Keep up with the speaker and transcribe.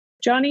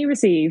Johnny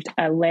received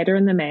a letter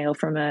in the mail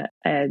from a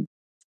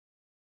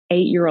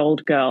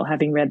 8-year-old girl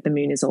having read The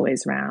Moon Is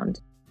Always Round.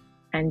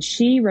 And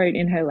she wrote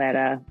in her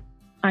letter,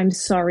 "I'm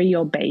sorry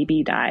your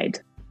baby died.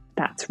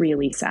 That's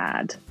really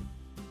sad."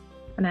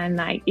 And I'm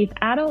like, if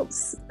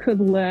adults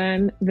could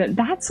learn that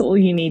that's all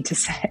you need to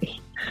say.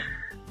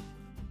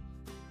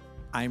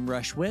 I'm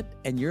Rush Witt,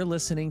 and you're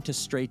listening to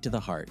Straight to the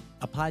Heart,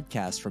 a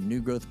podcast from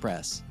New Growth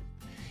Press.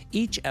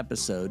 Each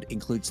episode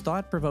includes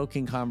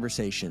thought-provoking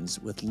conversations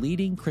with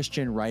leading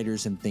Christian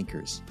writers and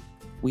thinkers.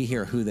 We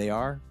hear who they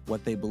are,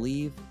 what they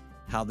believe,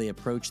 how they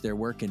approach their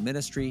work and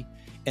ministry,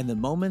 and the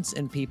moments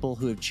and people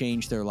who have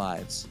changed their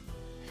lives.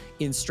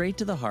 In Straight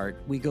to the Heart,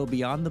 we go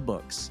beyond the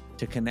books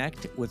to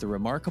connect with the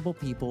remarkable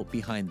people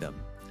behind them.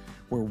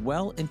 We're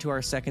well into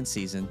our second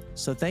season,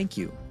 so thank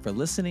you for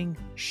listening,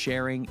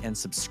 sharing, and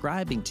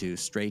subscribing to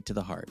Straight to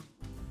the Heart.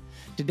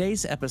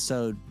 Today's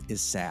episode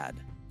is sad.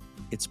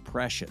 It's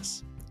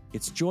precious.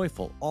 It's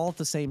joyful all at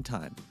the same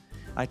time.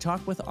 I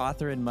talk with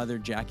author and mother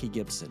Jackie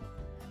Gibson.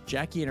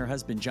 Jackie and her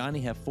husband Johnny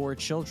have 4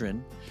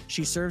 children.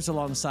 She serves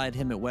alongside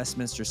him at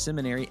Westminster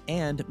Seminary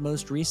and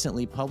most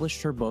recently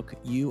published her book,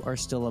 You Are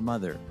Still a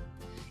Mother.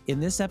 In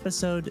this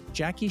episode,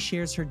 Jackie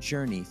shares her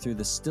journey through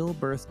the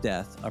stillbirth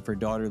death of her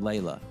daughter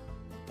Layla.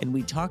 And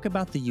we talk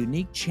about the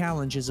unique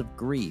challenges of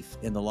grief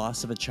in the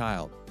loss of a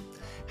child,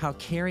 how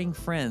caring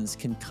friends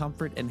can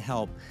comfort and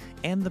help,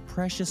 and the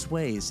precious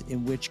ways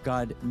in which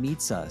God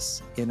meets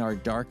us in our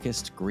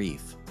darkest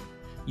grief.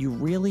 You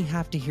really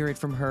have to hear it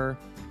from her,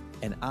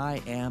 and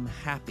I am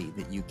happy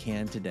that you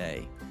can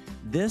today.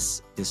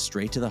 This is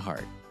Straight to the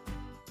Heart.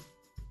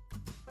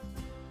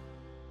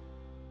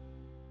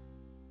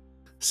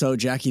 So,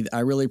 Jackie, I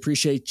really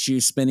appreciate you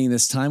spending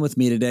this time with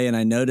me today. And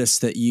I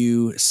noticed that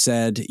you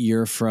said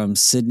you're from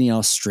Sydney,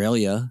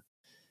 Australia,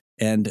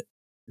 and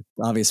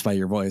obvious by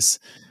your voice.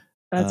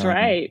 That's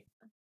right.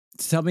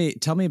 Tell me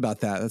about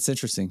that. That's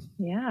interesting.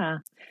 Yeah.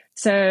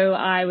 So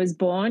I was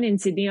born in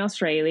Sydney,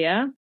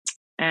 Australia,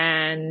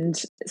 and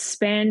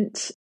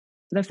spent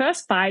the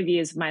first 5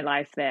 years of my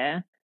life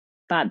there.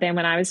 But then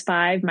when I was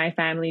 5, my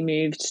family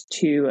moved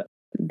to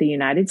the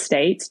United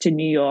States, to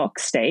New York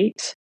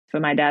State for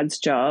my dad's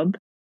job.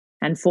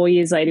 And 4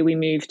 years later, we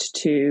moved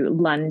to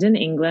London,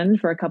 England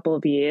for a couple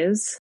of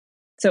years.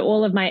 So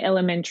all of my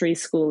elementary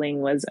schooling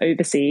was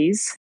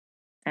overseas.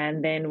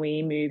 And then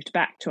we moved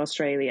back to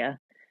Australia.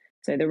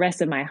 So the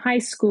rest of my high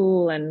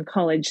school and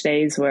college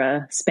days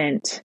were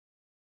spent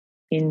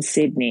in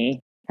Sydney.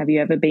 Have you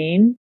ever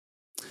been?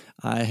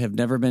 I have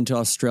never been to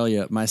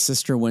Australia. My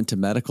sister went to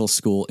medical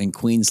school in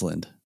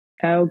Queensland.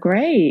 Oh,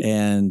 great.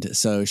 And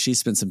so she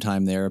spent some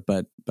time there,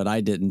 but I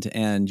didn't.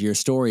 And your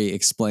story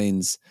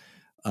explains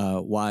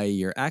why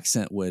your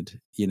accent would,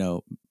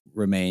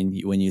 remain.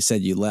 When you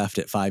said you left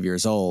at 5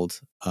 years old,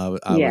 I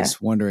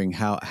was wondering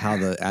how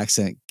the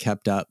accent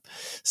kept up.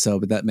 So,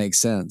 but that makes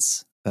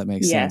sense. That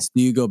makes sense.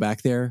 Do you go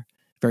back there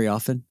very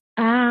often?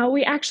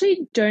 We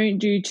actually don't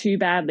do too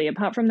badly,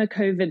 apart from the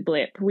COVID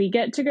blip. We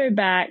get to go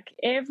back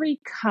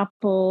every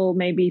couple,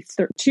 maybe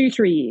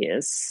 2-3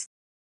 years.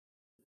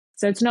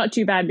 So it's not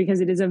too bad because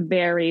it is a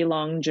very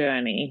long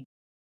journey.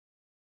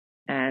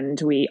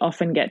 And we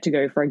often get to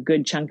go for a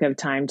good chunk of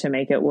time to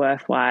make it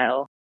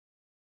worthwhile.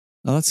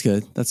 Oh, that's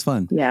good. That's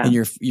fun. Yeah. And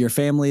your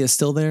family is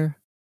still there?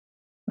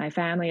 My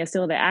family are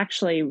still there.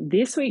 Actually,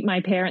 this week my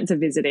parents are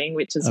visiting,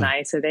 which is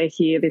nice. So they're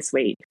here this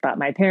week. But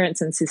my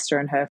parents and sister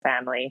and her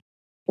family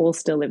all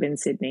still live in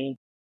Sydney.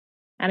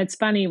 And it's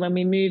funny, when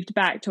we moved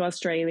back to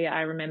Australia,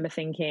 I remember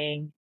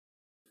thinking,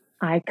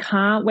 I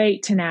can't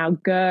wait to now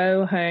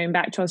go home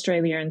back to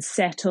Australia and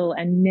settle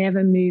and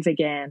never move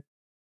again.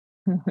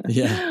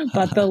 Yeah.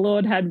 But the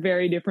Lord had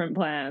very different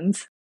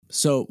plans.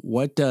 So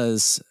what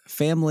does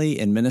family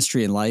and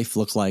ministry and life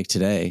look like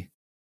today?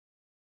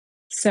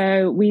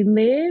 So we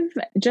live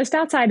just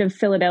outside of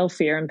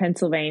Philadelphia in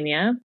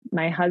Pennsylvania.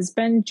 My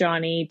husband,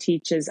 Johnny,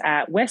 teaches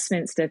at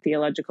Westminster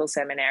Theological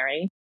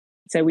Seminary.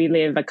 So we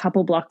live a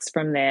couple blocks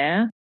from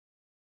there.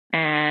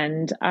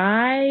 And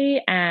I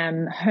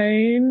am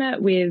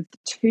home with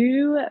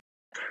 2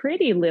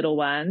 pretty little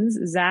ones,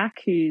 Zach,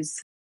 who's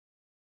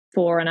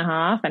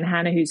 4.5, and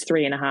Hannah, who's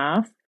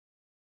 3.5.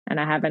 And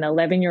I have an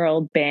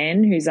 11-year-old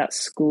Ben who's at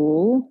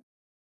school.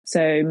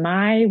 So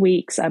my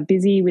weeks are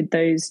busy with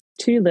those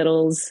 2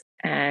 littles.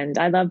 And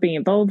I love being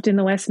involved in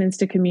the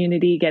Westminster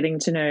community, getting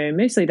to know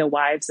mostly the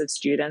wives of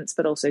students,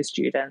 but also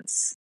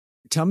students.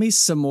 Tell me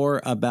some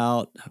more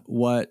about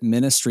what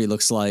ministry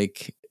looks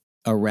like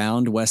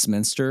around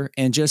Westminster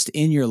and just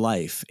in your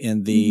life,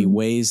 in the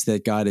ways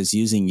that God is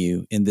using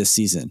you in this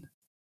season.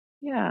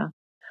 Yeah.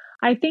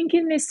 I think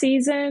in this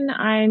season,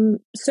 I'm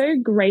so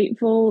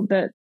grateful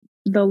that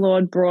the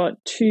Lord brought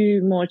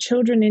 2 more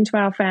children into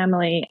our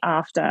family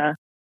after,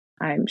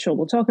 I'm sure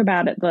we'll talk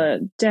about it,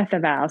 the death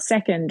of our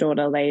second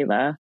daughter,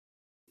 Layla.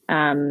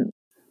 I'm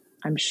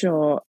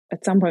sure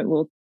at some point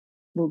we'll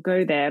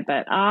go there,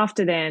 but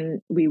after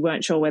then, we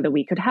weren't sure whether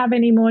we could have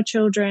any more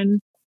children,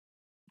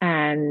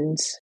 and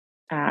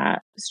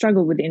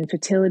struggled with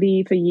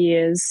infertility for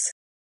years.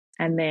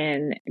 And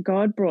then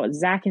God brought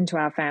Zach into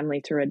our family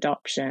through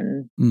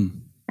adoption,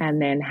 Mm.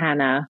 and then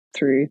Hannah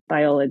through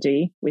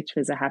biology, which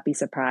was a happy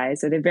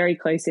surprise. So they're very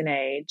close in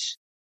age.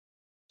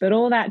 But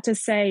all that to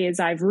say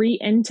is I've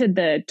re-entered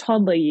the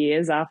toddler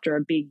years after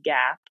a big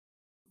gap.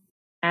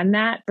 And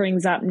that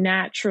brings up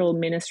natural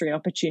ministry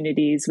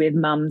opportunities with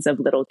mums of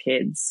little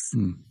kids.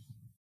 Mm.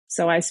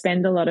 So I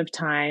spend a lot of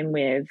time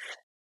with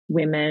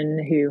women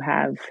who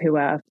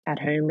are at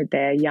home with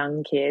their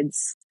young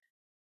kids,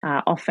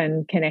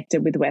 often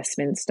connected with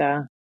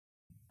Westminster.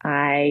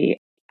 I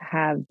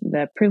have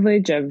the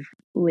privilege of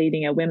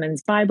leading a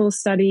women's Bible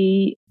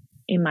study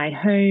in my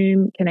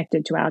home,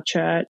 connected to our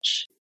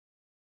church.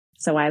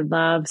 So I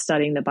love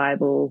studying the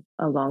Bible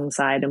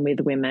alongside and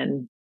with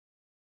women.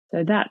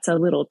 So that's a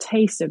little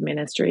taste of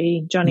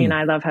ministry. Johnny and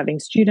I love having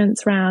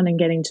students round and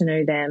getting to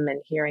know them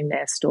and hearing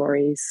their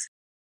stories.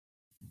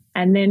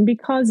 And then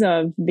because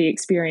of the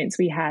experience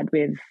we had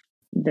with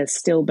the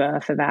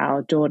stillbirth of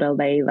our daughter,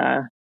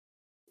 Layla,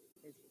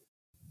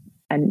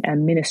 and a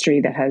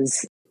ministry that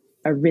has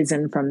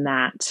arisen from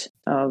that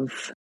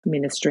of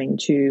ministering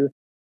to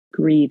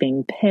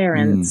grieving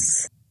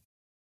parents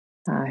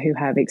who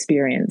have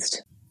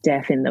experienced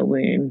death in the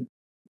womb,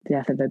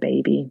 death of a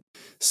baby.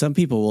 Some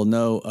people will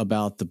know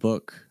about the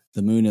book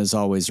The Moon is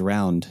Always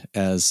Round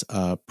as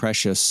a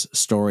precious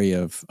story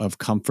of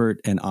comfort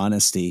and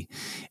honesty.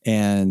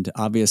 And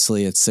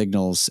obviously it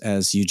signals,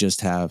 as you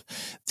just have,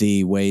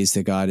 the ways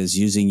that God is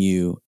using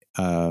you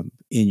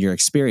in your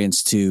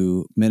experience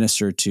to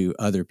minister to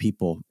other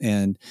people.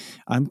 And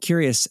I'm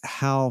curious,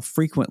 how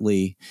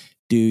frequently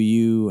do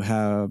you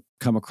have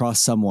come across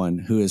someone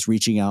who is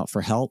reaching out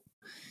for help?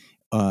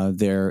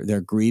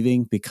 They're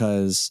grieving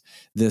because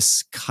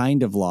this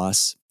kind of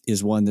loss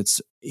is one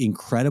that's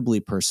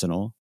incredibly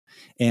personal.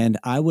 And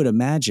I would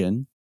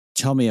imagine,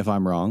 tell me if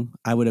I'm wrong,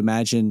 I would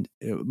imagine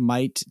it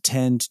might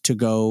tend to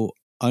go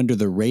under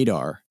the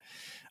radar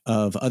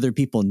of other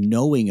people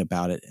knowing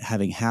about it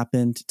having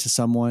happened to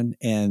someone.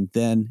 And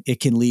then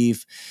it can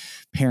leave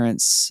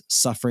parents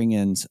suffering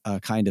in a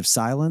kind of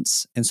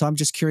silence. And so I'm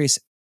just curious,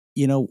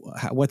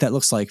 what that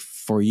looks like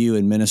for you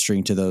in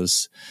ministering to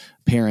those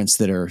parents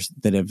that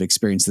have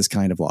experienced this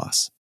kind of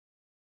loss.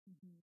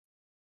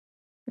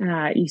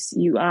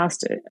 You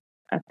asked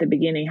at the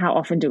beginning, how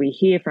often do we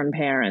hear from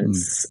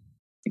parents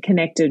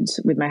connected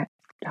with my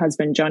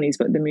husband Johnny's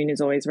book, The Moon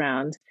is Always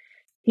Round?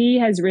 He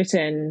has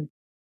written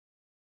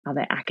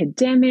other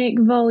academic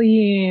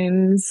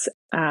volumes,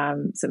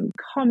 some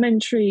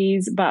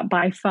commentaries, but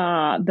by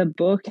far the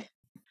book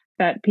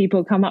that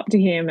people come up to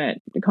him at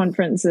the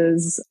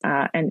conferences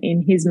and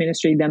in his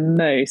ministry the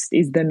most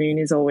is The Moon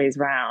is Always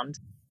Round.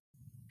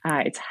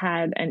 It's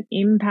had an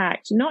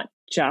impact not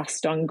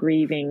just on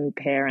grieving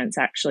parents,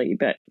 actually,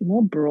 but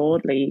more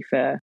broadly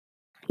for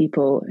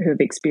people who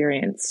have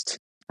experienced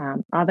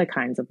other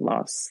kinds of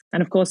loss.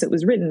 And of course, it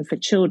was written for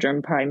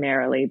children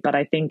primarily, but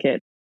I think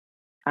it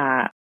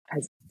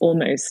has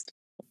almost,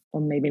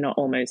 or maybe not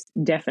almost,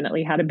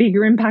 definitely had a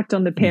bigger impact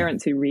on the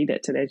parents who read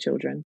it to their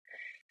children.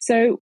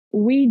 So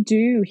we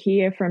do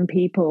hear from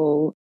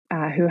people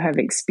who have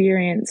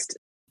experienced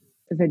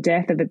the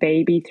death of a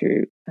baby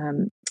through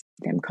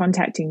them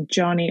contacting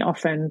Johnny,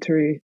 often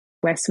through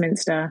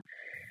Westminster.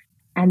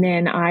 And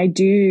then I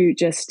do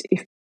just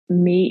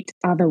meet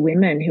other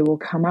women who will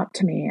come up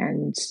to me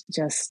and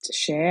just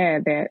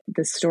share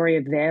the story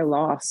of their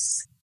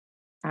loss.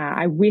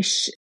 I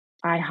wish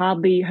I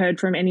hardly heard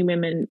from any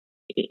women.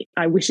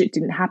 I wish it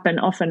didn't happen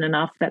often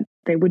enough that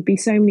there would be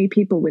so many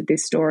people with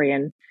this story.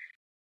 And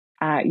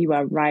you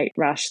are right,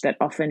 Rush, that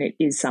often it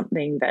is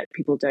something that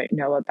people don't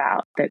know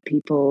about, that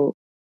people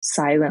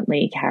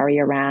silently carry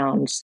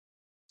around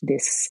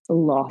this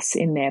loss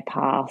in their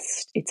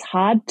past. It's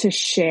hard to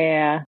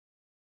share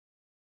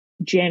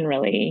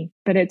generally,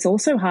 but it's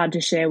also hard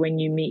to share when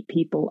you meet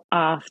people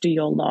after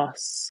your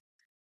loss.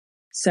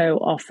 So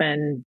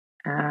often,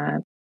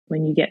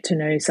 when you get to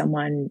know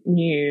someone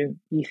new,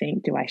 you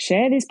think, do I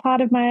share this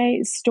part of my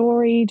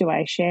story? Do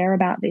I share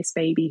about this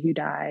baby who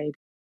died?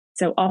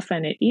 So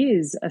often it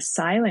is a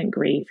silent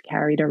grief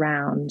carried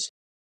around,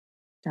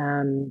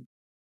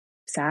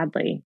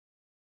 sadly.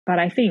 But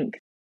I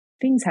think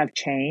things have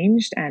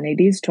changed and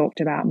it is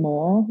talked about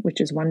more, which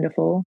is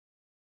wonderful.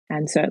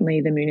 And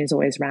certainly The Moon is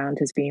Always Round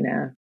has been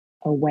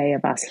a way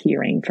of us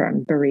hearing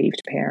from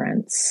bereaved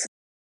parents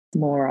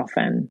more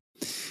often.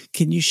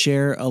 Can you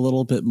share a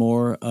little bit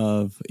more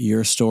of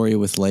your story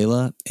with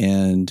Layla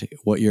and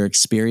what your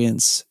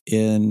experience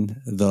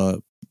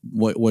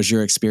what was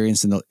your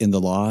experience in the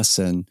loss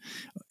and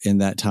in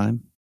that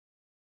time?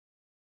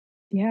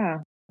 Yeah.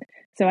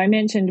 So I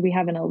mentioned we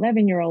have an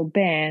 11-year-old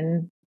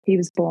Ben. He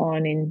was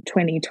born in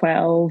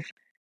 2012.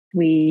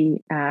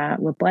 We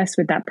were blessed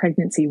with that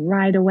pregnancy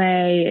right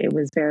away. It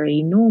was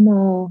very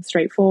normal,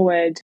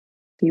 straightforward.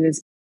 He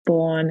was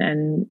born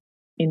and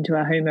into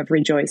a home of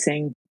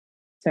rejoicing.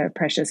 So a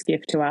precious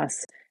gift to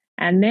us.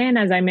 And then,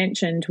 as I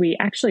mentioned, we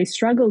actually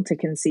struggled to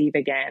conceive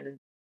again.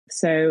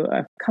 So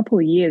a couple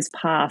of years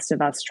passed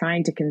of us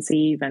trying to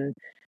conceive and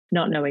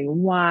not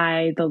knowing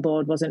why the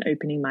Lord wasn't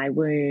opening my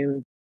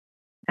womb.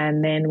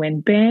 And then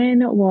when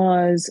Ben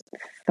was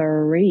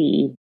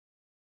 3,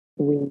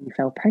 we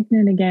fell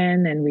pregnant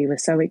again, and we were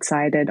so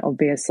excited,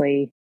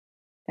 obviously.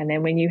 And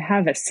then when you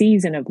have a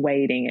season of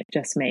waiting, it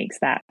just makes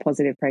that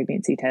positive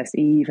pregnancy test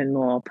even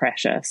more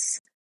precious.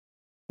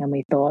 And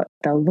we thought,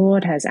 the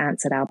Lord has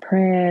answered our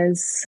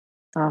prayers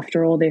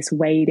after all this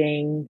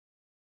waiting.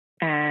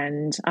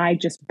 And I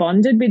just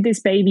bonded with this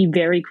baby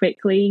very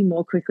quickly,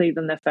 more quickly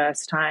than the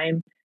first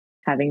time,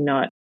 having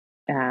not,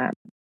 I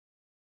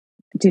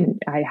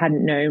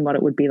hadn't known what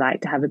it would be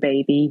like to have a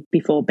baby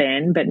before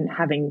Ben, but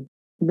having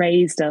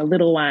raised a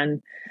little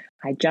one,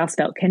 I just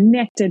felt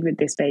connected with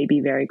this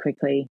baby very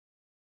quickly.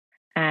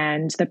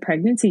 And the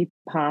pregnancy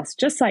passed,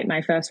 just like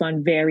my first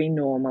one, very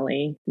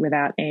normally,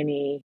 without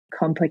any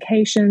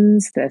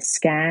complications. The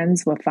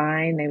scans were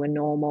fine, they were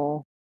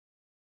normal.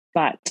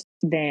 But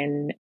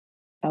then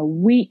a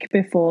week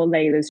before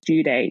Layla's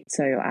due date,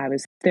 so I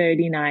was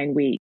 39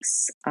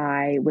 weeks,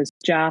 I was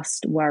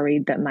just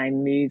worried that my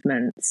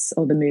movements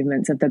or the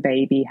movements of the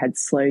baby had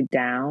slowed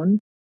down.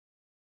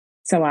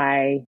 So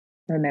I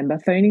remember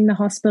phoning the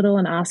hospital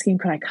and asking,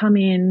 could I come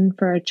in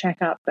for a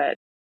checkup? But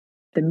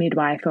the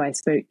midwife who I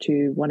spoke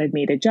to wanted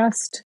me to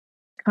just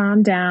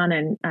calm down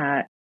and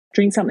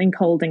drink something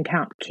cold and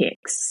count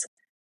kicks,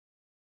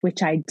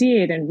 which I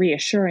did and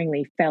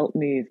reassuringly felt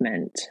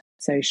movement.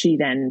 So she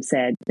then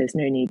said, there's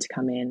no need to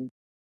come in.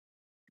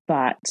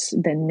 But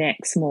the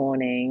next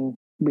morning,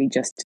 we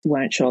just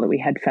weren't sure that we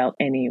had felt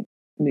any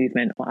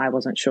movement. Well, I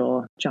wasn't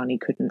sure. Johnny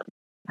couldn't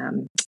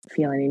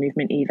feel any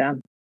movement either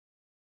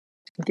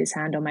with his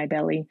hand on my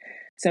belly.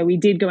 So we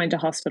did go into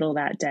hospital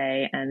that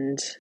day, and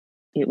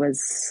it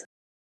was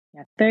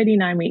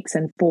 39 weeks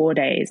and 4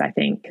 days, I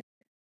think,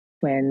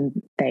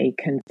 when they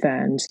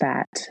confirmed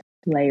that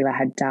Layla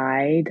had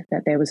died,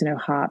 that there was no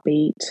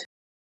heartbeat.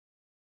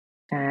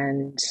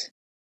 And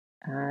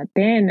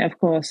then, of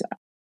course,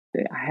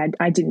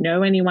 I didn't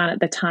know anyone at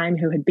the time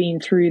who had been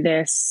through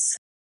this.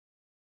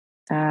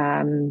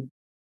 I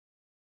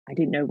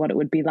didn't know what it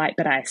would be like,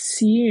 but I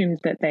assumed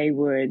that they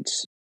would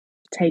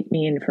take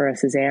me in for a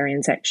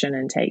cesarean section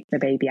and take the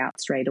baby out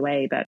straight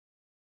away. But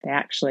they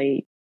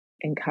actually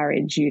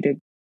encourage you to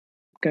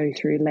go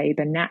through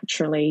labor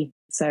naturally.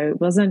 So it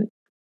wasn't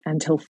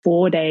until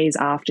 4 days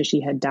after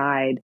she had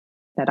died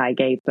that I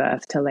gave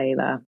birth to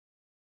Layla.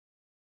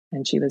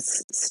 And she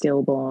was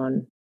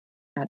stillborn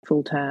at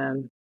full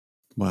term.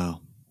 Wow.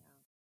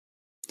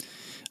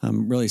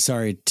 I'm really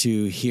sorry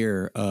to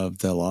hear of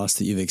the loss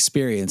that you've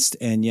experienced,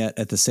 and yet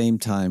at the same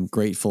time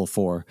grateful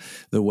for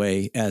the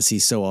way, as he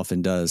so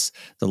often does,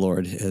 the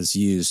Lord has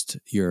used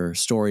your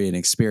story and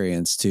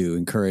experience to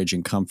encourage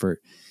and comfort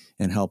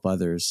and help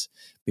others,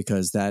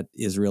 because that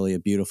is really a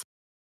beautiful.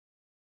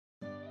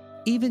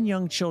 Even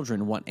young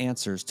children want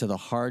answers to the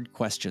hard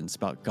questions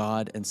about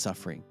God and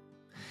suffering.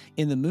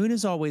 In The Moon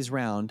is Always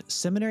Round,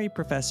 seminary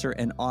professor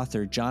and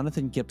author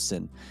Jonathan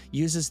Gibson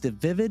uses the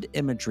vivid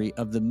imagery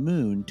of the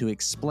moon to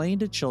explain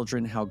to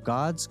children how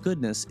God's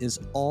goodness is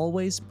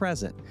always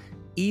present,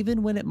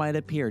 even when it might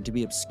appear to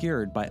be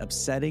obscured by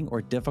upsetting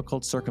or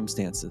difficult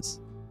circumstances.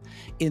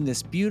 In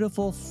this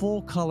beautiful,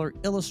 full-color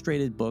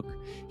illustrated book,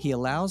 he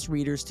allows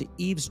readers to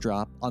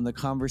eavesdrop on the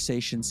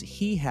conversations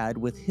he had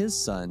with his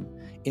son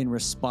in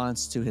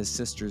response to his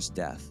sister's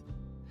death.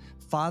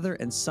 Father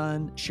and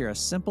son share a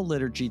simple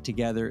liturgy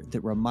together that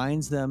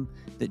reminds them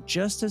that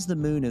just as the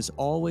moon is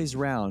always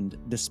round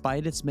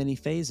despite its many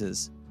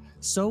phases,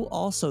 so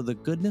also the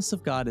goodness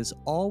of God is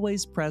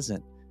always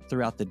present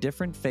throughout the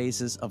different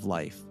phases of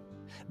life.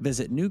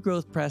 Visit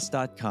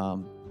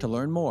newgrowthpress.com to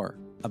learn more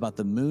about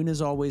The Moon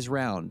is Always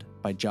Round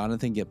by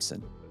Jonathan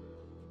Gibson.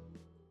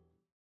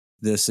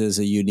 This is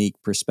a unique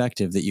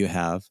perspective that you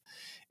have.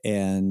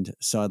 And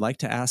so I'd like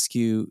to ask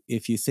you,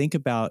 if you think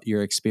about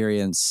your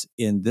experience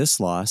in this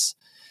loss,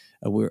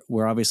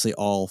 we're obviously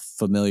all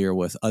familiar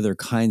with other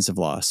kinds of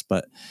loss,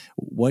 but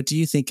what do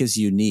you think is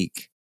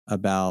unique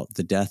about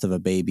the death of a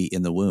baby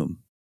in the womb?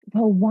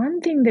 Well,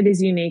 one thing that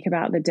is unique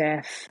about the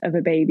death of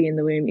a baby in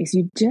the womb is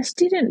you just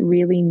didn't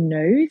really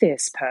know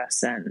this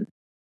person,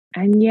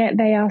 and yet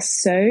they are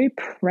so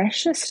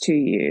precious to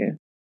you.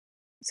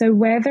 So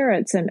whether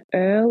it's an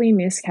early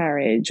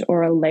miscarriage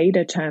or a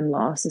later term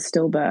loss, a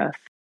stillbirth,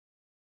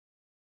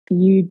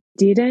 you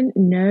didn't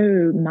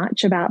know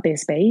much about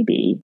this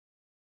baby.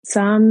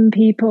 Some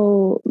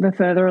people, the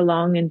further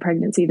along in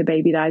pregnancy the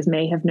baby dies,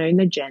 may have known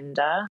the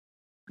gender,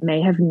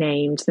 may have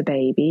named the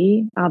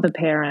baby. Other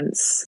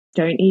parents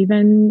don't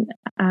even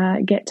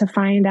get to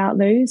find out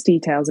those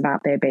details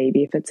about their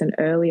baby if it's an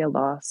earlier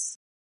loss.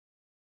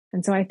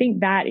 And so I think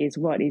that is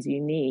what is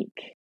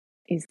unique,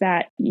 is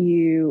that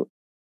you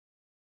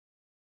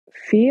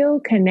feel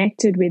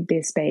connected with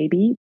this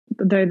baby,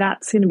 though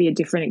that's going to be a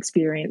different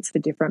experience for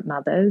different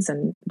mothers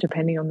and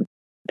depending on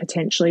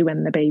potentially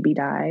when the baby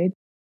died.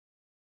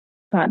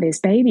 But this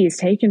baby is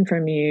taken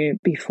from you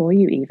before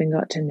you even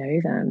got to know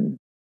them.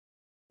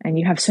 And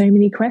you have so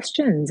many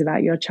questions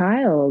about your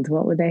child.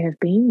 What would they have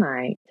been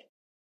like?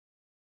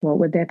 What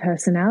would their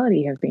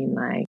personality have been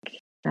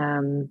like?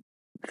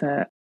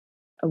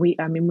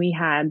 We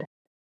had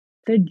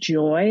the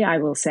joy, I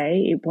will say,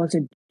 it was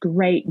a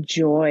great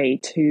joy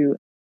to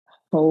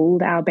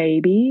hold our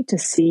baby, to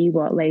see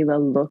what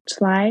Layla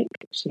looked like.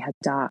 She had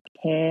dark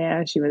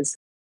hair. She was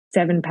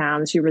 7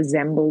 pounds. She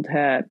resembled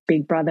her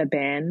big brother,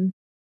 Ben.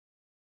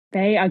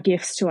 They are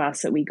gifts to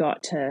us that we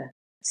got to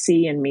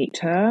see and meet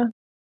her.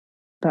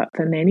 But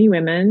for many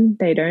women,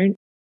 they don't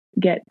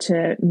get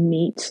to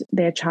meet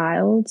their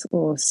child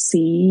or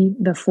see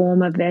the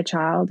form of their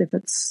child if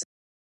it's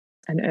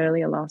an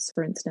earlier loss,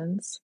 for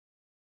instance.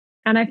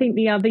 And I think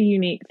the other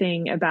unique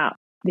thing about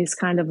this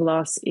kind of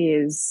loss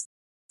is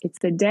it's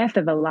the death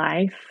of a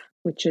life,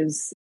 which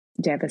is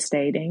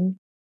devastating,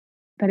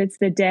 but it's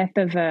the death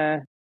of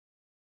a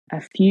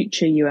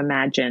future you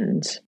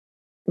imagined,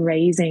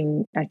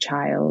 raising a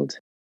child.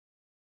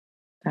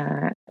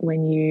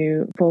 When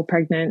you fall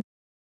pregnant,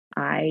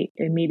 I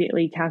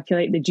immediately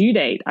calculate the due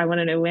date. I want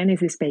to know, when is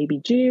this baby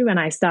due? And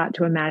I start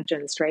to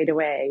imagine straight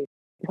away,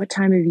 what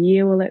time of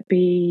year will it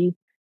be?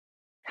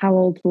 How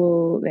old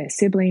will their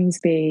siblings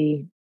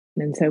be?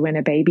 And so when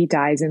a baby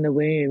dies in the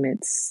womb,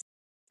 it's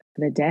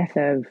the death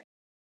of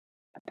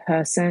a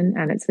person,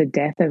 and it's the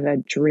death of a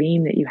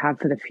dream that you have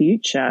for the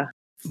future.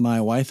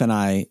 My wife and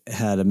I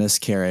had a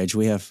miscarriage.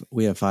 We have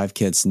 5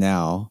 kids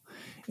now,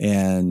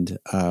 and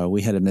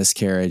we had a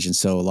miscarriage, and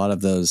so a lot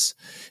of those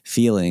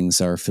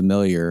feelings are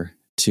familiar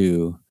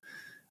to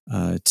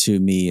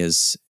me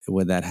as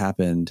when that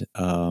happened.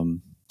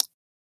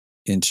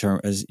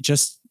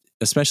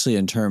 Especially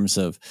in terms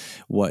of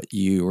what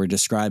you were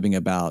describing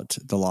about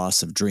the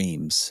loss of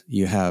dreams.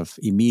 You have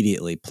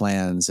immediately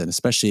plans, and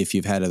especially if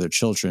you've had other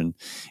children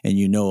and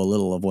you know a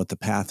little of what the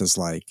path is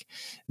like,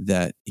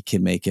 that it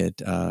can make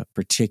it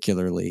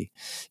particularly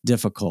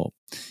difficult.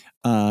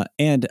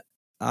 And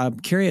I'm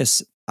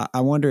curious,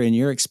 I wonder, in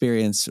your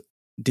experience,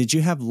 did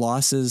you have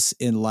losses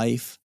in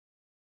life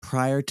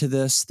prior to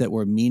this that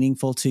were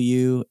meaningful to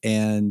you?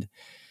 And,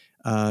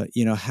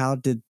 how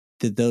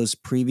did those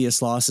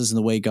previous losses and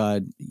the way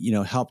God,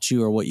 helped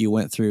you, or what you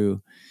went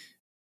through,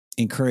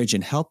 encourage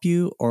and help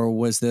you? Or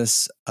was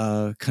this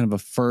kind of a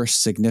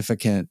first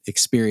significant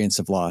experience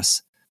of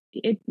loss?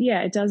 It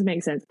does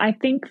make sense. I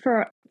think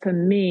for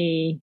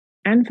me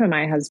and for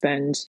my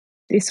husband,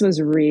 this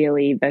was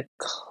really the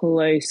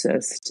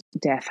closest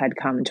death had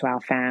come to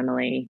our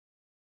family.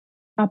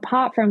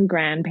 Apart from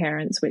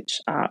grandparents,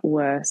 which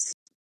were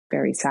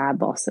very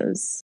sad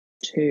losses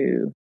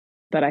too.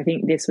 But I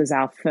think this was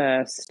our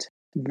first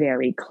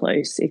very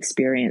close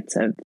experience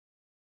of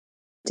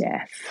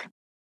death.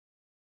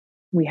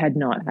 We had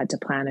not had to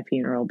plan a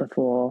funeral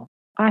before.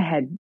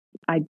 I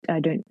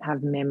don't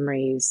have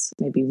memories,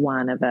 maybe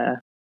one of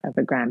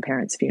a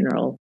grandparent's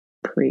funeral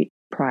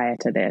prior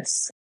to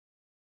this,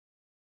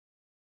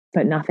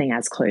 but nothing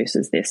as close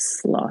as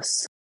this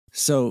loss.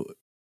 So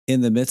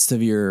in the midst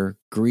of your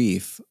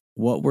grief,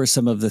 what were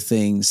some of the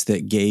things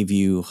that gave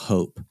you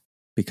hope?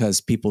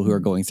 Because people who are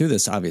going through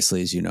this,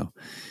 obviously, as you know,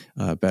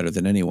 better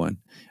than anyone,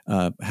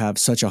 have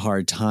such a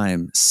hard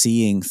time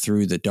seeing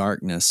through the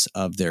darkness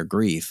of their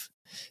grief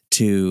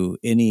to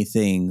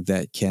anything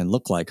that can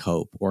look like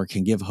hope or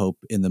can give hope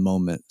in the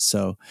moment.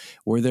 So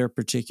were there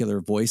particular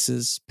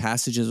voices,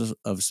 passages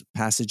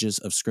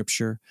of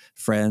scripture,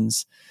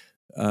 friends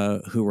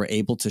who were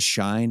able to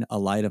shine a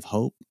light of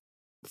hope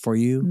for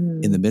you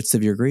in the midst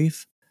of your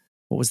grief?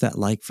 What was that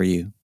like for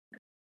you?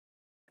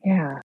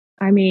 Yeah.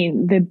 I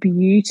mean, the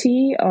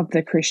beauty of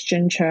the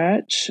Christian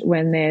church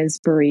when there's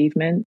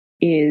bereavement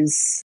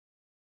is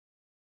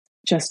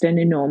just an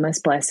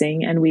enormous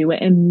blessing. And we were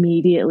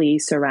immediately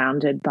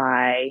surrounded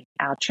by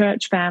our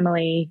church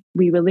family.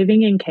 We were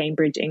living in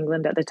Cambridge,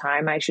 England at the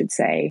time, I should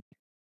say.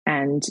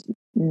 And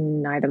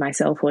neither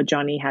myself or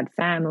Johnny had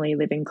family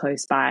living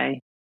close by.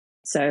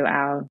 So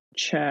our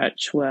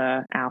church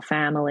were our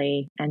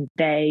family, and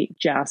they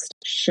just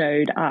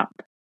showed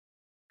up.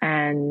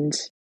 And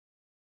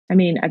I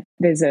mean,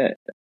 there's an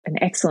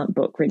excellent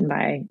book written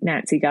by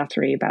Nancy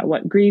Guthrie about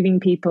what grieving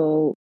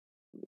people,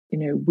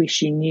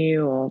 wish you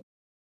knew, or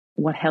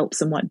what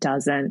helps and what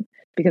doesn't.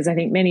 Because I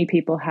think many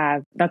people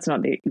have, that's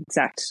not the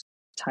exact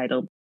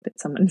title, but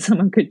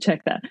someone could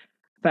check that.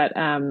 But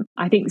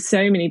I think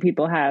so many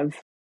people have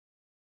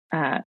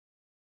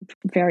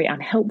very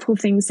unhelpful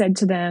things said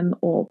to them,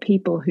 or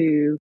people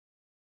who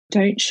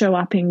don't show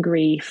up in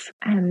grief.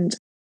 And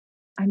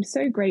I'm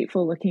so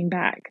grateful looking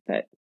back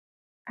that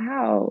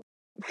our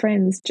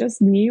friends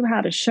just knew how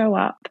to show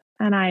up.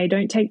 And I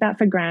don't take that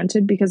for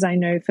granted, because I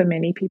know for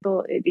many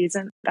people it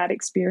isn't that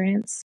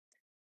experience.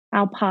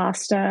 Our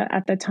pastor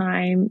at the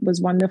time was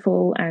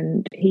wonderful,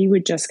 and he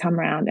would just come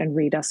around and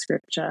read us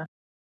scripture.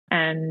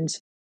 And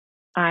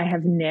I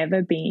have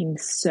never been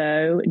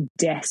so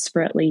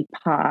desperately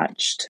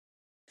parched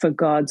for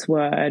God's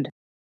word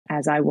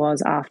as I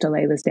was after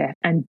Layla's death,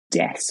 and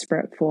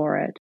desperate for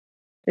it,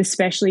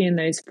 especially in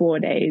those 4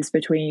 days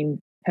between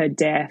her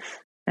death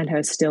and her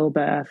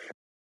stillbirth.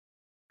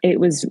 It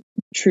was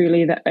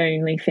truly the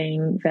only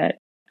thing that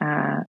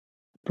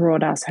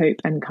brought us hope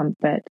and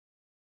comfort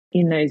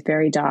in those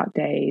very dark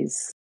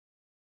days.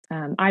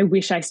 I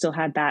wish I still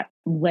had that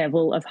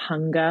level of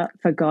hunger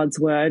for God's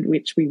word,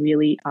 which we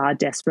really are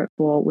desperate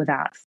for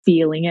without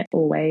feeling it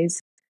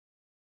always.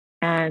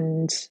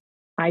 And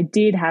I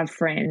did have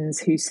friends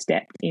who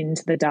stepped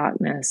into the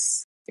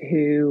darkness,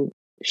 who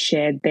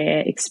shared their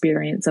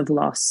experience of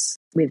loss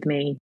with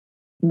me.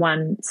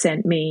 One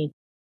sent me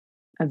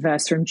a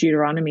verse from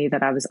Deuteronomy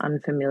that I was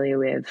unfamiliar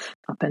with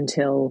up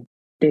until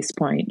this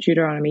point,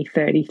 Deuteronomy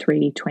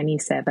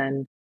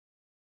 33:27,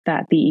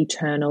 that the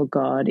eternal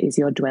God is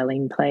your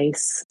dwelling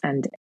place,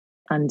 and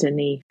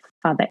underneath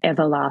are the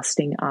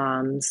everlasting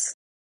arms.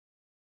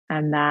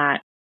 And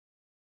that,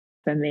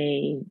 for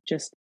me,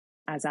 just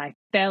as I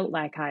felt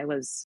like I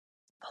was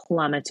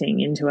plummeting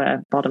into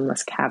a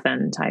bottomless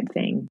cavern type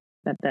thing,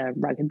 that the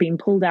rug had been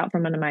pulled out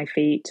from under my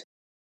feet,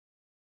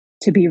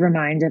 to be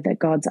reminded that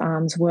God's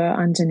arms were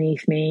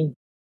underneath me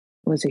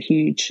was a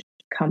huge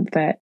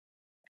comfort.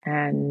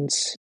 And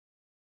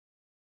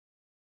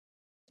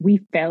we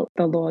felt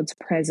the Lord's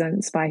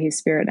presence by his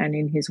Spirit and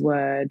in his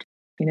word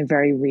in a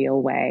very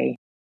real way.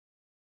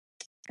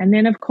 And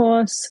then, of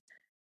course,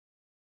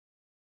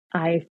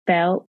 I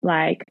felt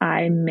like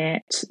I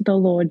met the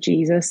Lord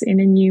Jesus in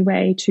a new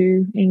way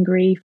too, in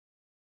grief,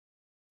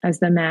 as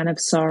the man of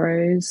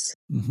sorrows.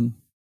 Mm-hmm.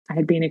 I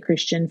had been a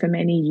Christian for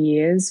many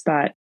years,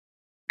 but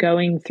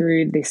going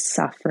through this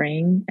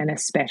suffering, and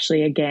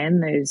especially again,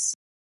 those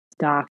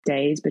dark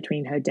days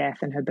between her death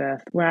and her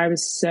birth, where I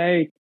was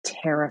so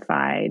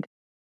terrified,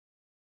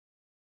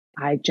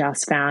 I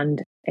just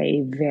found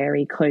a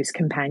very close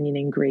companion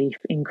in grief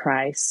in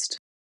Christ.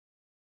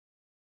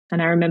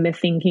 And I remember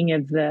thinking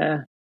of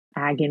the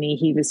agony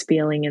he was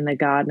feeling in the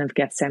Garden of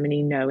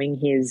Gethsemane, knowing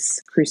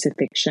his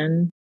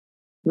crucifixion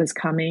was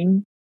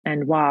coming.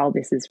 And while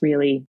this is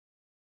really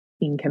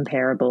an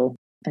incomparable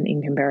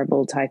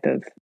type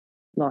of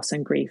loss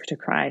and grief to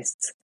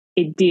Christ's,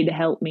 it did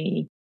help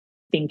me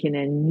think in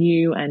a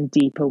new and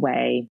deeper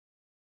way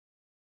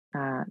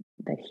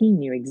that he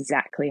knew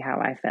exactly how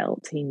I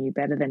felt. He knew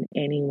better than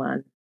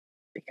anyone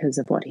because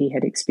of what he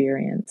had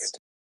experienced.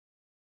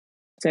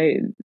 So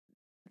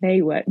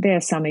there are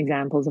some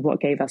examples of what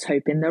gave us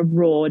hope in the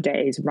raw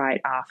days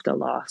right after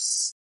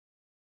loss.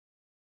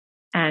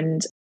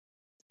 And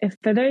if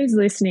for those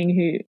listening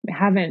who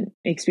haven't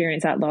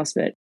experienced that loss,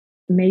 but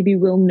maybe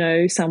will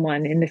know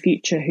someone in the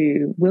future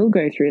who will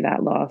go through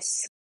that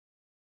loss,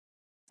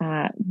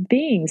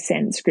 being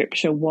sent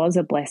scripture was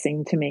a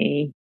blessing to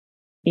me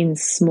in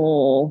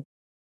small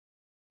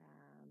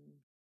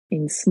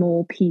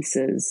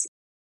pieces,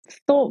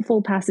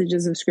 thoughtful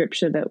passages of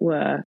scripture that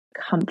were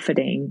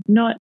comforting,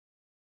 not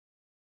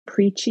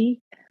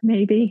preachy,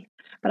 maybe.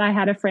 But I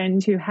had a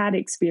friend who had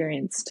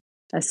experienced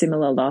a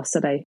similar loss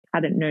that I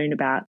hadn't known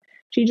about.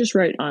 She just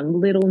wrote on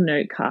little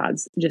note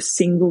cards, just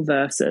single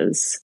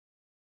verses,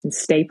 and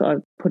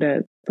put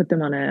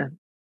them on a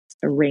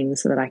ring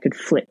so that I could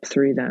flip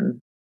through them.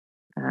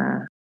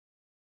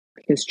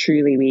 Because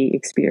truly we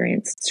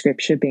experienced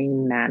scripture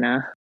being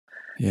manna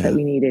that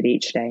we needed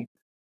each day.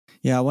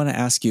 Yeah, I want to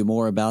ask you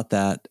more about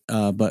that,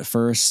 but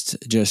first,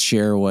 just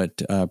share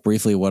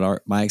briefly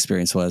what my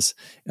experience was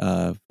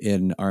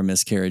in our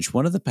miscarriage.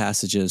 One of the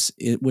passages,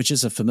 which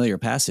is a familiar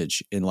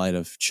passage in light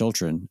of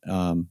children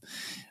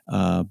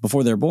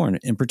before they're born,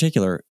 in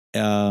particular,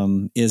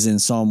 is in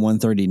Psalm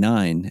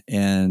 139.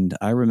 And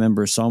I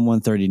remember Psalm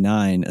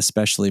 139,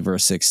 especially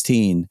verse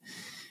 16,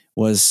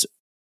 was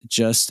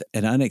just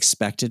an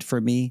unexpected for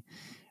me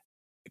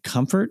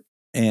comfort.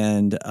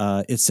 And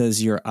it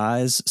says, "Your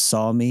eyes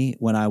saw me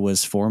when I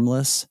was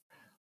formless.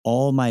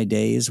 All my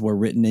days were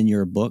written in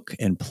your book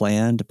and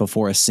planned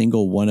before a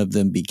single one of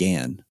them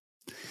began."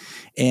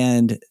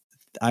 And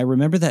I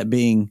remember that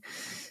being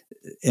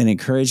an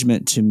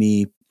encouragement to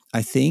me,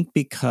 I think,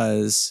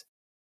 because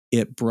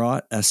it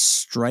brought a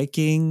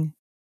striking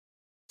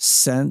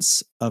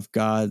sense of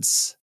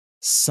God's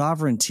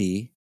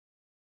sovereignty,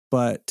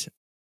 but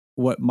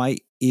what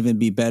might even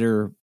be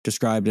better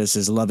described as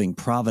his loving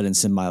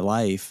providence in my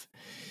life.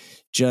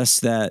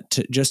 Just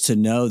to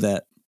know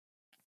that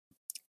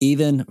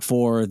even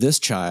for this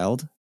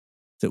child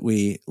that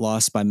we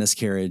lost by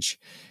miscarriage,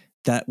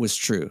 that was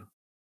true.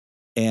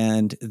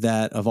 And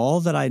that of all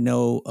that I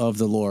know of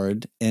the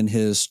Lord and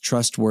his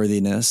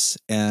trustworthiness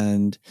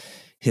and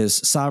his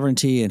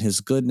sovereignty and his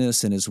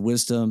goodness and his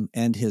wisdom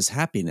and his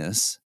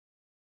happiness,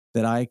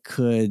 that I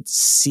could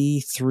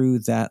see through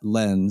that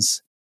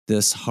lens,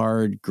 this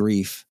hard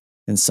grief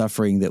and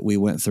suffering that we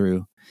went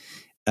through.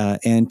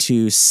 And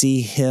to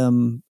see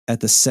him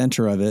at the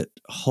center of it,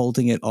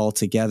 holding it all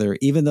together,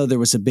 even though there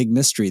was a big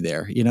mystery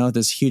there,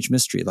 there's a huge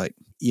mystery. Like,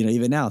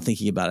 even now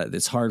thinking about it,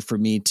 it's hard for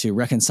me to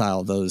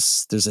reconcile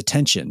those. There's a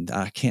tension.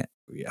 I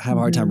have a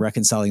hard time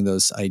reconciling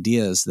those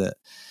ideas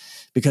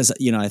because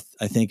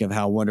I think of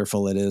how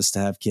wonderful it is to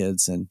have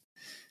kids and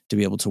to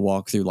be able to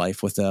walk through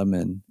life with them.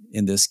 And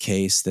in this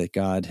case, that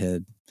God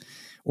had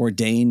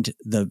ordained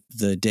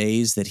the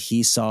days that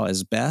he saw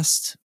as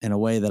best in a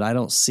way that I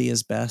don't see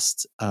as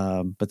best.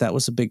 But that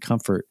was a big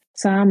comfort.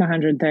 Psalm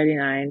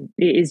 139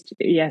 is,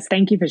 yes,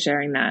 thank you for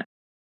sharing that,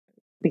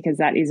 because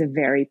that is a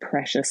very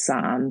precious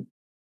psalm.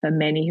 for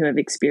many who have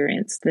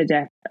experienced the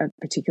death of,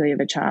 particularly of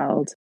a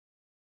child.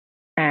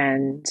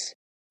 And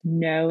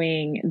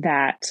knowing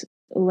that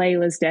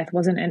Layla's death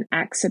wasn't an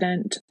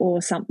accident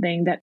or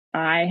something that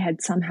I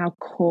had somehow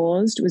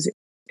caused was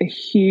a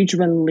huge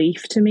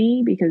relief to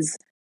me, because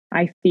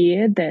I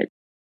feared that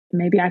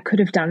maybe I could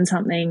have done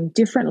something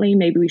differently.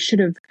 Maybe we should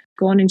have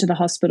gone into the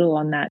hospital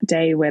on that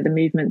day where the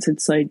movements had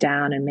slowed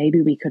down, and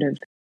maybe we could have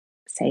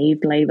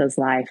saved Layla's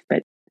life.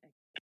 But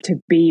to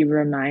be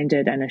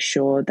reminded and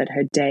assured that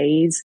her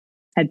days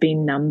had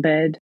been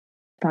numbered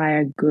by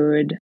a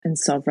good and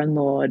sovereign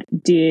Lord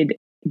did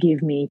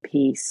give me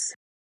peace.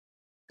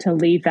 To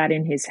leave that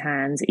in his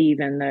hands,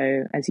 even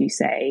though, as you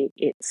say,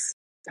 it's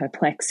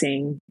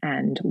perplexing.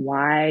 And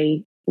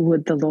why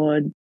would the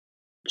Lord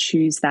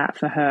choose that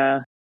for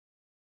her,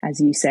 as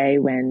you say,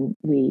 when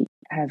we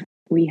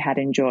had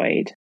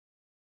enjoyed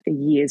the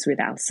years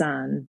with our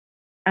son?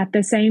 At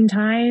the same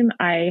time,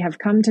 I have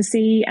come to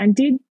see, and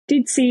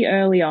did see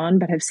early on,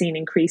 but have seen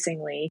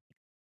increasingly,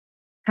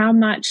 how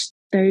much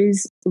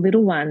those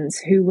little ones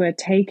who were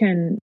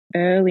taken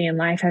early in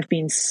life have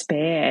been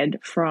spared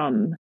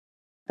from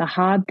the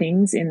hard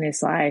things in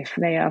this life.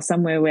 They are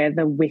somewhere where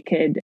the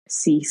wicked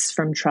cease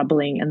from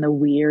troubling and the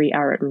weary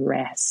are at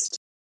rest,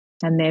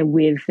 and they're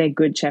with their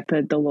good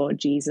shepherd, the Lord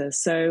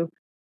Jesus. So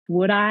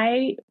would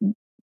I,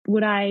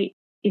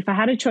 if I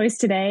had a choice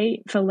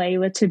today for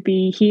Layla to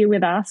be here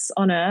with us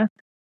on earth,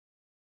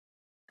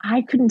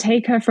 I couldn't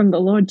take her from the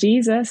Lord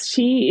Jesus.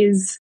 She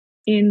is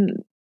in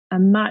a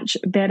much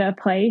better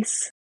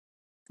place.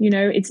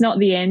 It's not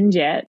the end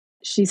yet.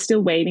 She's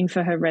still waiting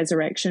for her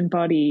resurrection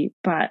body,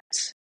 but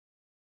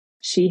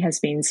she has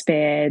been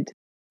spared.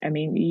 I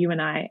mean, you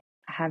and I,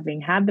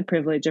 having had the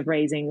privilege of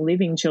raising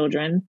living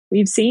children,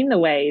 we've seen the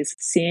ways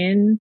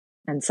sin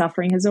and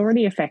suffering has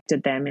already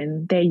affected them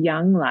in their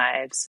young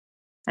lives.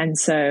 And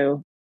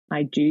so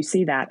I do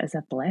see that as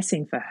a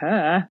blessing for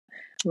her.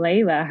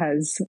 Layla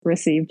has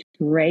received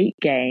great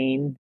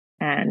gain.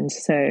 And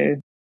so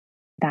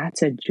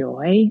that's a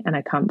joy and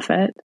a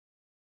comfort.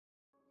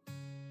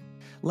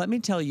 Let me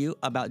tell you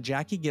about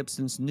Jackie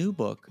Gibson's new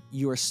book,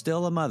 You Are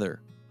Still a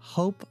Mother: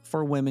 Hope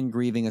for Women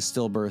Grieving a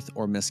Stillbirth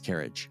or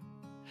Miscarriage.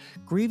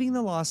 Grieving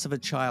the loss of a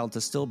child to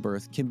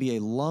stillbirth can be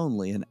a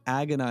lonely and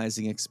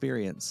agonizing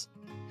experience.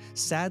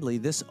 Sadly,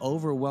 this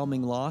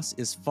overwhelming loss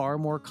is far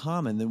more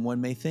common than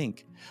one may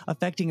think,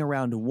 affecting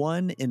around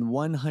 1 in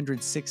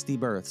 160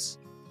 births.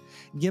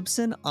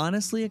 Gibson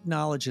honestly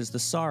acknowledges the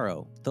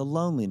sorrow, the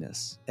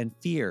loneliness, and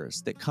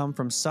fears that come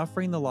from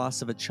suffering the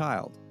loss of a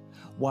child,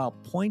 while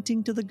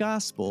pointing to the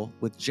gospel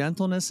with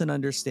gentleness and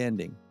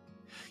understanding.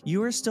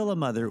 You Are Still a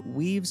Mother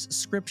weaves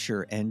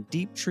scripture and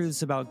deep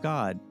truths about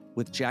God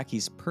with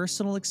Jackie's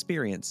personal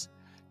experience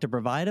to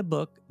provide a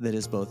book that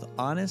is both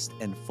honest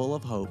and full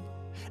of hope,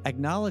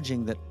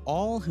 acknowledging that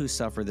all who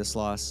suffer this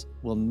loss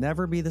will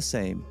never be the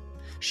same.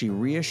 She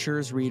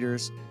reassures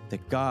readers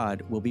that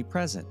God will be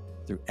present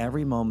through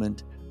every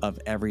moment of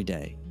every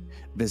day.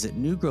 Visit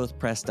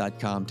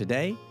newgrowthpress.com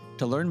today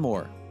to learn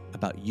more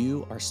about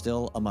You Are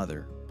Still a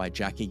Mother by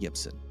Jackie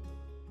Gibson.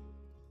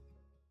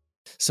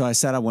 So I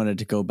said I wanted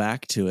to go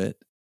back to it.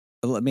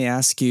 Let me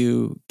ask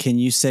you, can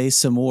you say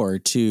some more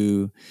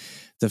to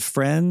the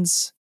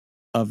friends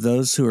of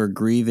those who are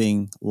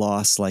grieving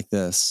loss like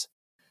this?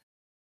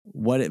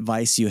 What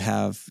advice you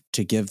have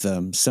to give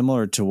them,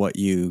 similar to what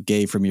you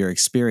gave from your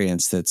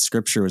experience, that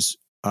scripture was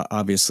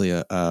obviously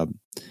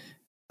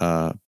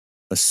a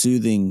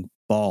soothing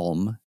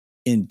balm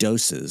in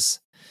doses,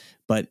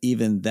 but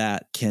even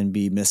that can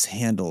be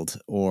mishandled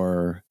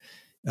or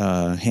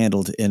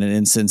handled in an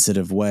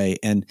insensitive way.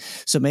 And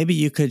so maybe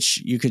you could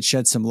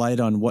shed some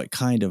light on what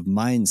kind of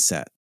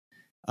mindset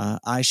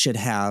I should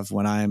have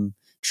when I'm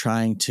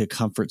trying to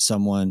comfort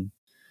someone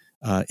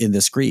in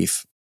this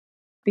grief.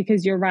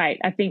 Because you're right.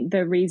 I think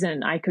the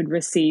reason I could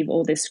receive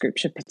all this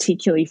scripture,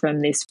 particularly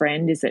from this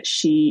friend, is that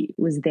she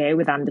was there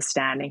with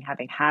understanding,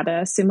 having had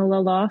a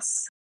similar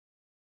loss.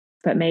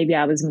 But maybe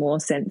I was more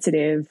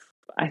sensitive.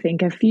 I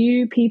think a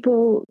few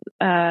people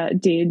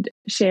did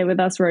share with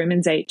us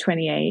Romans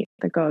 8:28,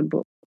 that God,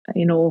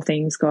 in all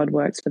things, God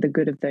works for the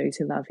good of those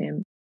who love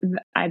him.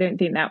 I don't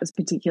think that was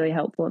particularly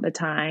helpful at the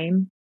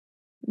time.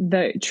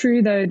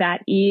 True though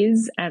that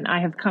is, and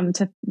I have come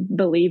to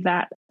believe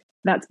that,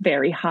 that's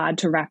very hard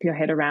to wrap your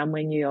head around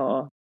when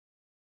you're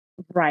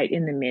right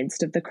in the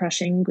midst of the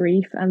crushing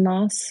grief and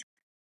loss.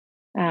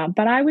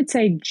 But I would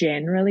say,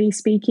 generally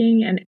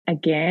speaking, and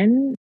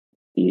again,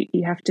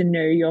 you have to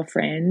know your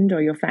friend or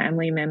your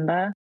family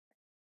member.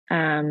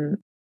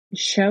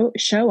 Show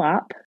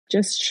up.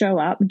 Just show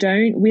up.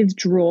 Don't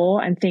withdraw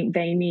and think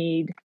they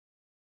need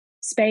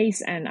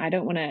space and I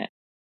don't want to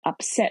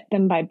upset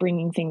them by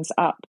bringing things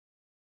up.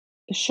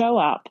 Show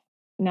up.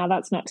 Now,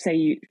 that's not to say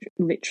you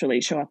literally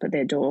show up at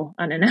their door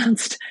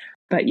unannounced,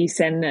 but you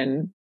send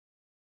them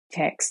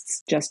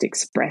texts just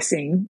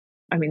expressing,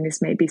 I mean,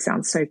 this maybe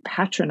sounds so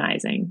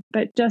patronizing,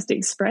 but just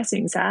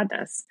expressing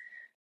sadness.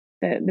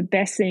 The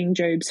best thing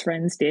Job's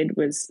friends did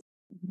was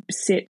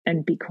sit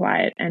and be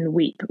quiet and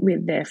weep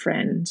with their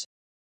friend.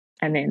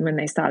 And then when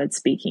they started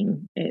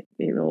speaking, it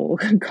all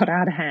got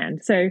out of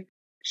hand. So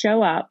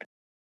show up,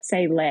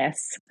 say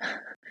less,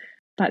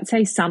 but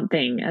say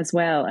something as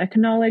well.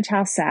 Acknowledge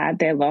how sad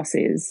their loss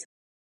is.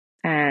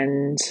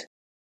 And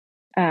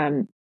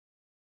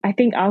I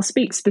think I'll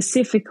speak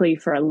specifically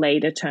for a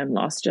later term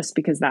loss just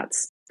because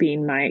that's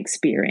been my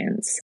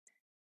experience.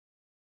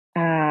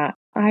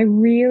 I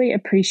really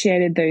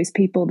appreciated those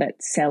people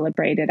that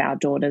celebrated our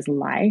daughter's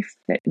life,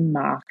 that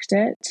marked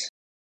it.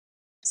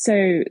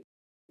 So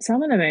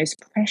some of the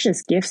most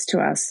precious gifts to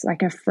us,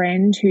 like a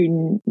friend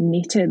who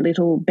knitted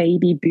little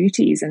baby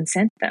booties and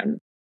sent them.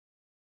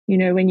 You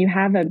know, when you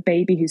have a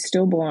baby who's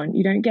stillborn,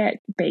 you don't get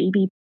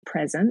baby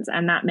presents,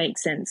 and that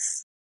makes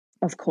sense.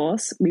 Of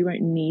course, we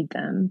won't need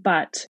them,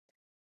 but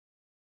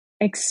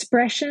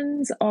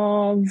expressions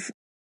of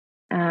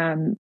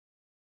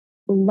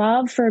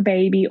love for a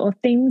baby or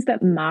things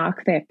that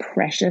mark their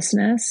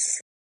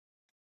preciousness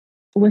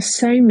was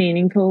so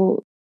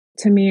meaningful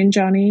to me and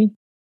Johnny.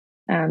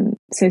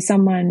 So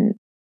someone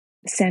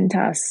sent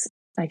us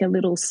like a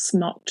little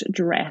smocked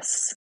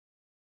dress,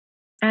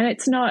 and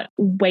it's not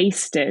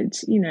wasted,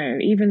 you know,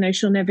 even though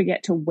she'll never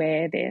get to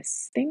wear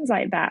this. Things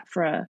like that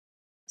for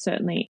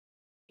certainly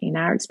in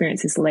our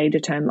experience, this later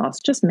term loss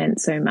just meant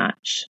so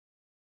much.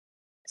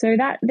 So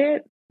that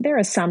there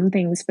are some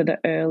things for the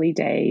early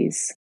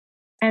days.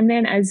 And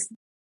then as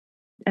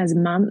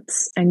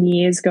months and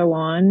years go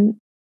on,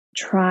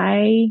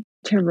 try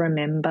to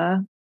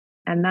remember.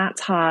 And that's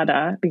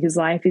harder because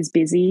life is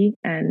busy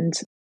and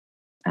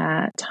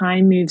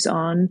time moves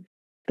on.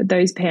 But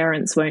those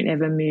parents won't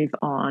ever move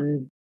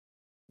on.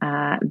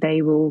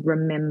 They will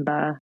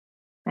remember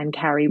and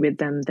carry with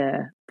them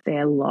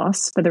their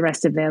loss for the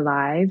rest of their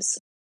lives.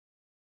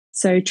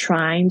 So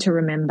trying to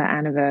remember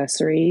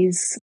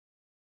anniversaries,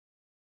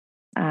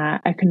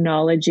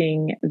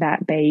 acknowledging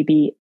that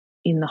baby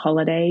in the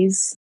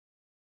holidays,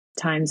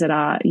 times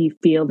that you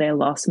feel their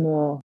loss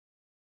more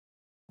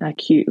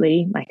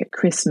acutely, like at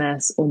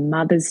Christmas or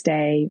Mother's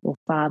Day or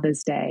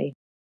Father's Day.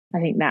 I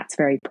think that's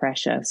very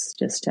precious,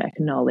 just to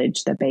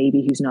acknowledge the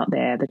baby who's not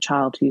there, the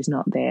child who's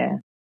not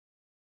there.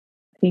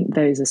 I think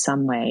those are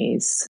some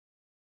ways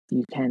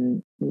you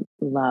can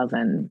love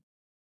and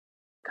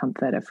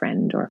comfort a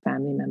friend or a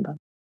family member.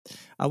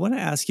 I want to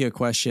ask you a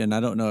question. I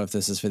don't know if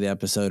this is for the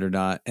episode or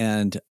not.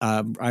 And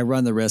I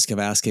run the risk of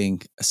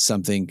asking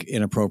something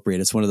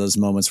inappropriate. It's one of those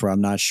moments where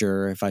I'm not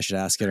sure if I should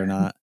ask it or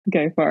not.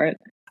 Go for it.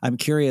 I'm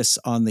curious,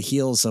 on the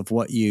heels of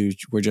what you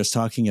were just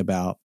talking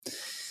about,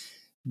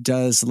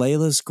 does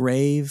Layla's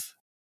grave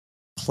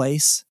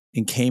place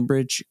in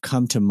Cambridge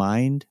come to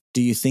mind?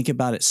 Do you think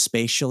about it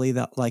spatially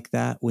like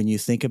that? When you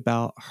think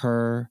about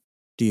her,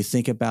 do you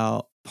think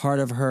about part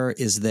of her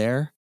is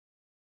there?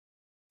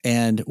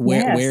 And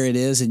where it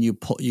is, and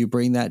you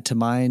bring that to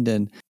mind,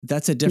 and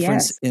that's a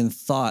difference in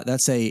thought.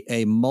 That's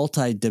a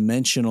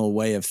multi-dimensional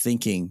way of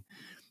thinking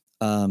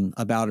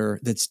about her.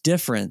 That's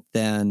different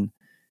than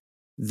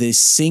the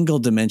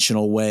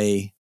single-dimensional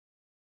way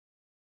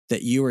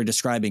that you were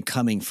describing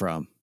coming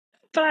from.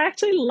 But I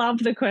actually love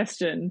the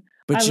question.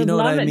 But I would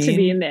love it to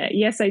be in there.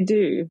 Yes, I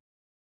do.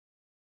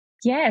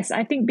 Yes,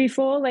 I think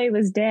before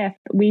Layla's death,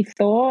 we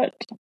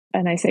thought,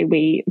 and I say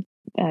we,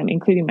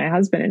 including my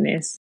husband in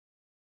this,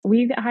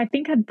 I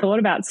think I'd thought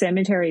about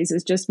cemeteries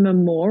as just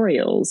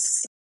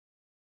memorials,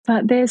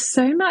 but there's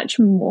so much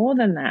more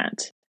than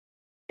that.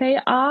 They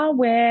are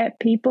where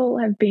people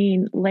have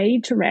been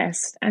laid to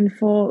rest, and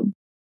for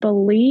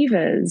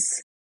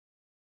believers,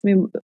 I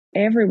mean,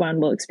 everyone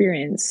will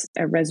experience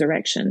a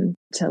resurrection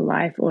to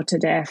life or to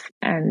death,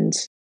 and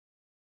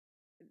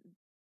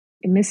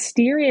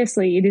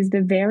mysteriously, it is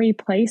the very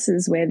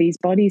places where these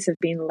bodies have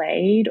been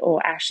laid or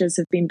ashes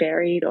have been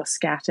buried or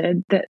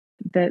scattered that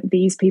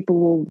these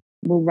people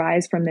will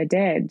rise from the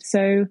dead.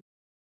 So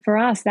for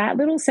us, that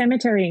little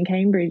cemetery in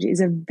Cambridge is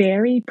a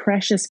very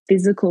precious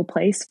physical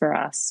place for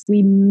us.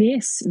 We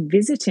miss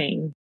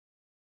visiting.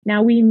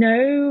 Now, we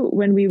know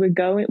when we would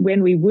go,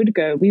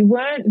 we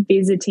weren't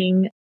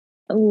visiting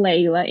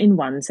Layla in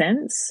one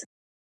sense.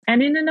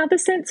 And in another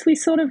sense, we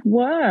sort of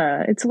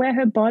were. It's where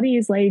her body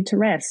is laid to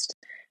rest.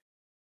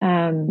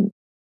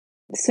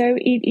 So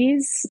it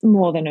is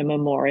more than a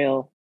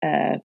memorial,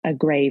 a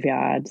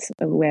graveyard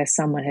where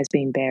someone has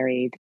been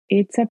buried.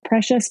 It's a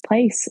precious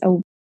place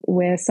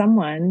where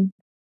someone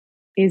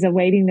is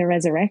awaiting the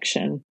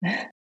resurrection.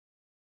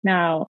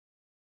 Now,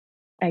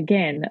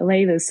 again,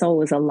 Layla's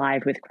soul is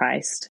alive with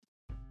Christ,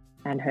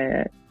 and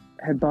her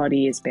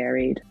body is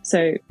buried.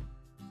 So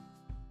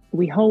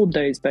we hold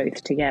those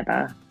both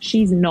together.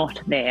 She's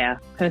not there.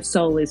 Her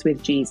soul is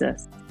with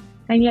Jesus.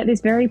 And yet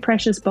this very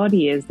precious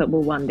body is that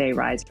will one day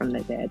rise from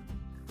the dead.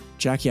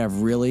 Jackie,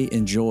 I've really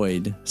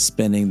enjoyed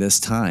spending this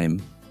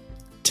time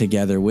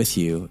together with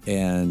you,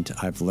 and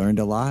I've learned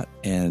a lot,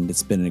 and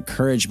it's been an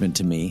encouragement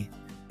to me.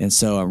 And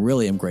so I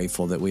really am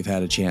grateful that we've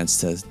had a chance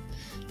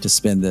to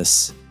spend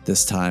this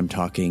time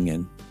talking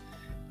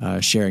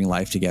and sharing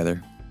life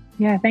together.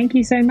 Yeah, thank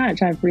you so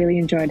much. I've really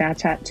enjoyed our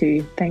chat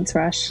too. Thanks,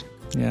 Rush.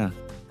 Yeah.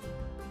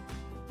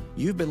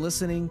 You've been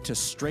listening to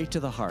Straight to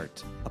the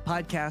Heart, a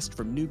podcast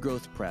from New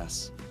Growth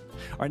Press.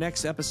 Our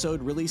next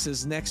episode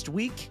releases next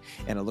week,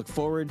 and I look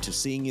forward to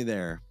seeing you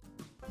there.